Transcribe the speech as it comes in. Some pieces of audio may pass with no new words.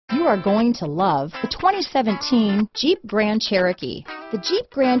you are going to love the 2017 Jeep Grand Cherokee. The Jeep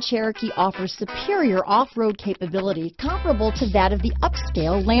Grand Cherokee offers superior off-road capability comparable to that of the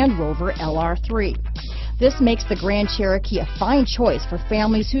upscale Land Rover LR3. This makes the Grand Cherokee a fine choice for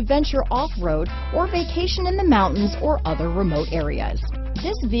families who venture off-road or vacation in the mountains or other remote areas.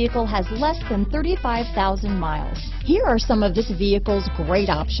 This vehicle has less than 35,000 miles. Here are some of this vehicle's great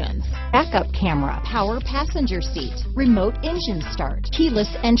options: backup camera, power passenger seat, remote engine start, keyless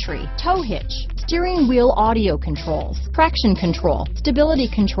entry, tow hitch, steering wheel audio controls, traction control, stability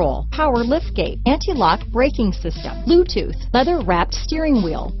control, power liftgate, anti-lock braking system, Bluetooth, leather-wrapped steering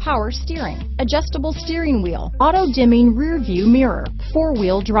wheel, power steering, adjustable steering wheel, auto-dimming rear view mirror,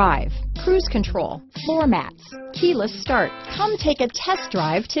 four-wheel drive, cruise control, floor mats, keyless start. Come take a test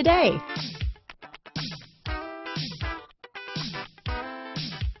drive today.